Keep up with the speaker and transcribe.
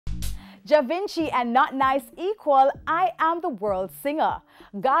Jah Vinci and Not Nice equal I Am the World Singer.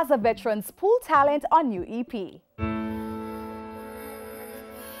 Gaza veterans pull talent on new EP.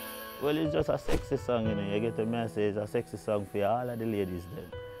 Well, it's just a sexy song, you know. You get the message, it's a sexy song for all of the ladies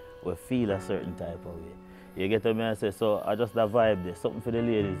them who feel a certain type of way. You get the message, so I just the vibe there, something for the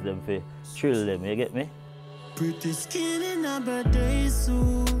ladies them for thrill them, you get me? Pretty skin in a birthday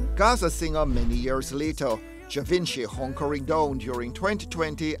suit. Gaza singer many years later, Jah Vinci hunkering down during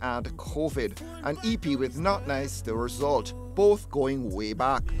 2020 and COVID. An EP with Not Nice the result, both going way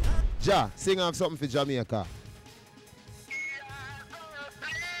back. Jah, sing off something for Jamaica.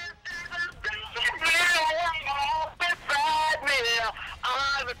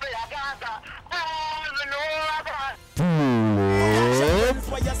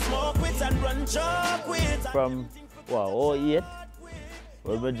 From, wow, 08,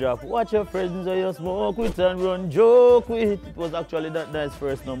 when we drop, watch your friends or you smoke with and run joke with. It was actually That Nice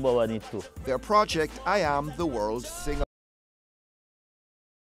first #1 hit too. Their project, I Am the World Singer.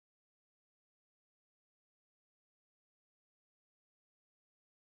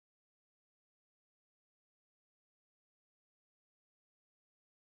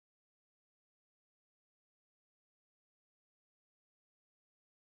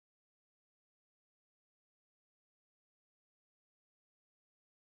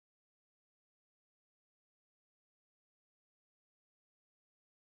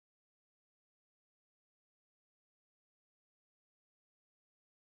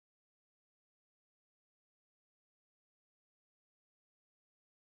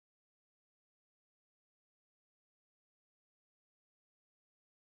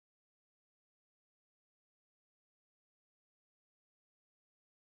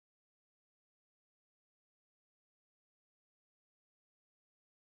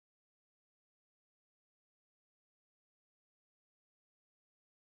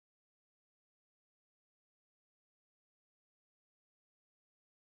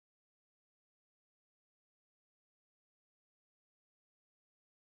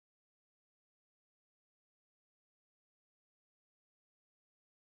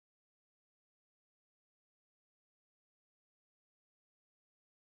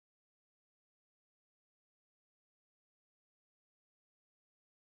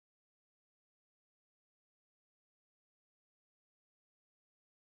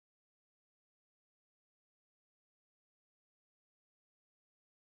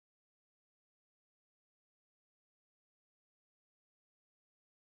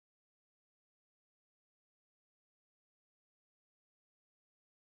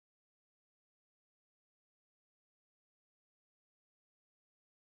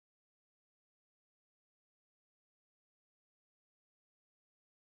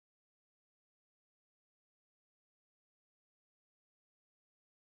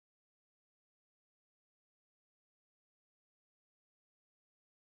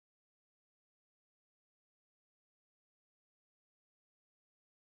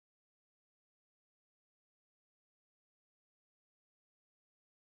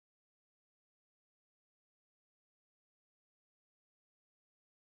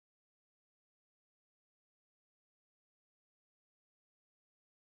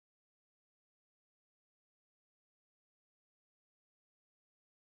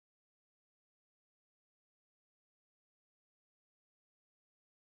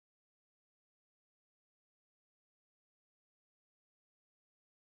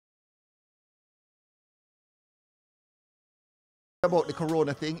 About the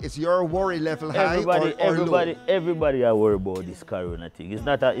corona thing, is your worry level high or low? Everybody are worried about this corona thing. It's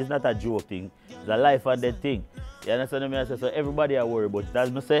not a joke thing. It's a life and death thing. You understand me? I say, so everybody are worried about it.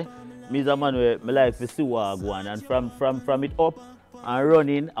 As I say, me is a man where I like to see what I go on. And from it up and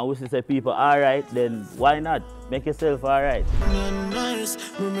running, and we say people, all right, then why not? Make yourself all right.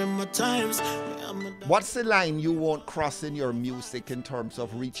 What's the line you won't cross in your music in terms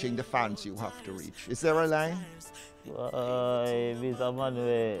of reaching the fans you have to reach? Is there a line? He's a man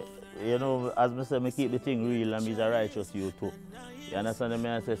where, you know, as I say, I keep the thing real and he's a righteous you too. You understand me?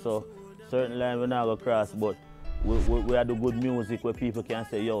 I say, so certain line we not go cross, but we are the good music where people can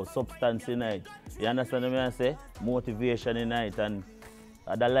say, yo, substance in it. You understand me? I say, motivation in it, and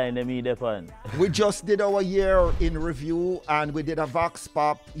the line they me depend. We just did our year in review and we did a Vox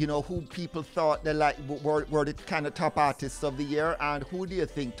Pop, you know, who people thought they were the kind of top artists of the year, and who do you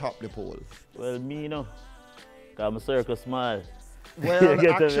think topped the poll? Well, me, you know, because my circle small. Well,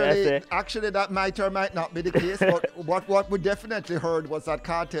 actually, that might or might not be the case. But what we definitely heard was that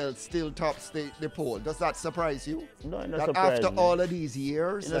Cartel still tops the poll. Does that surprise you? No, it that surprise after me. all of these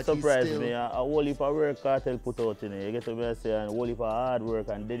years, It that surprise he's still... me. A whole heap of work Cartel put out in it. You get what I say, and a whole heap of hard work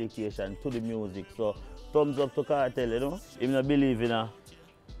and dedication to the music. So thumbs up to Cartel, you know. Him not believe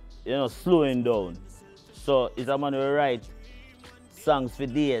in slowing down. So it's a man who write songs for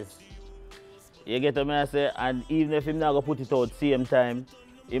days. You get what I say? And even if him not gonna put it out same time,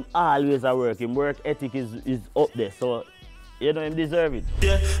 him always at work. Him work ethic is up there. So him deserve it.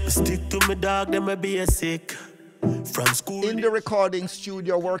 Yeah, stick to my dog, them a be sick. From school. In the recording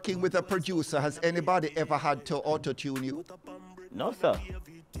studio, working with a producer, has anybody ever had to auto-tune you? No, sir.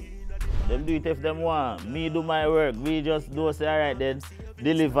 Them do it if them want. Me do my work. We just do say, all right, then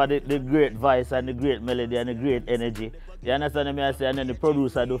deliver the great voice and the great melody and the great energy. You understand me? I say, and then the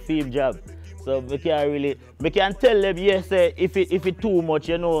producer do film job. So we can tell them, yes, if it too much,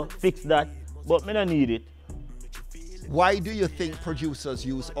 fix that. But me don't need it. Why do you think producers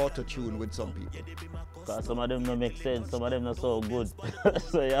use auto-tune with some people? Because some of them don't make sense, some of them not so good.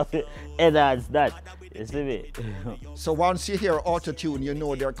 So you have to enhance that. You see me? So once you hear auto-tune, you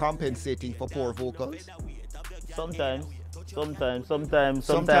know they're compensating for poor vocals? Sometimes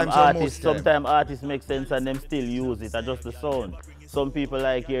artists make sense and them still use it, adjust the sound. Some people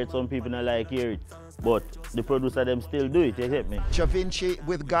like hear it, some people don't like hear it. But the producer them still do it, you get me? Jah Vinci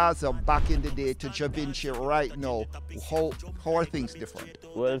with Gaza back in the day to Jah Vinci right now, how are things different?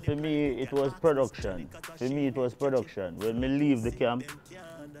 Well, for me, it was production. When we leave the camp,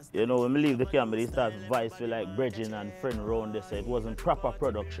 they start vice with like bridging and friend around there, so it wasn't proper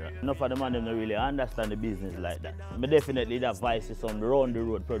production. Enough of the man them don't really understand the business like that. But definitely that vice is some round the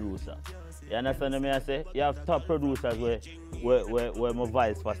road producer. You understand me? I say? You have top producers where my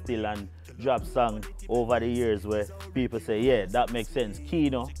vice for still and drop song over the years where people say, yeah, that makes sense.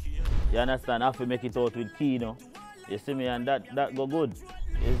 Kino. You understand? I have to make it out with Kino. You see me? And that go good.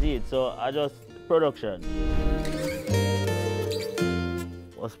 You see it? So I just production.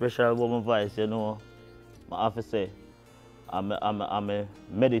 What's special about my voice, I have to say, I'm a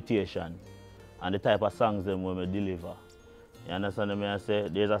meditation and the type of songs them when I deliver. You understand me? I say,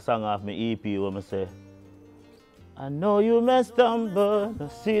 there's a song off my EP where I say, I know you may stumble,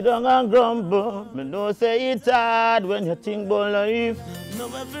 sit down and grumble. Me know say it's hard when you think about life. No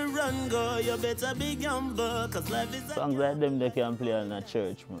ever run go, you better be gamble, cause life is songs like them they can play in a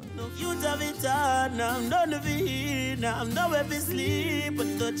church, man. no you have it hard, now I'm none of it, now I'm nowhere to sleep,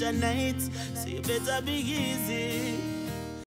 but touch a night, so you better be easy.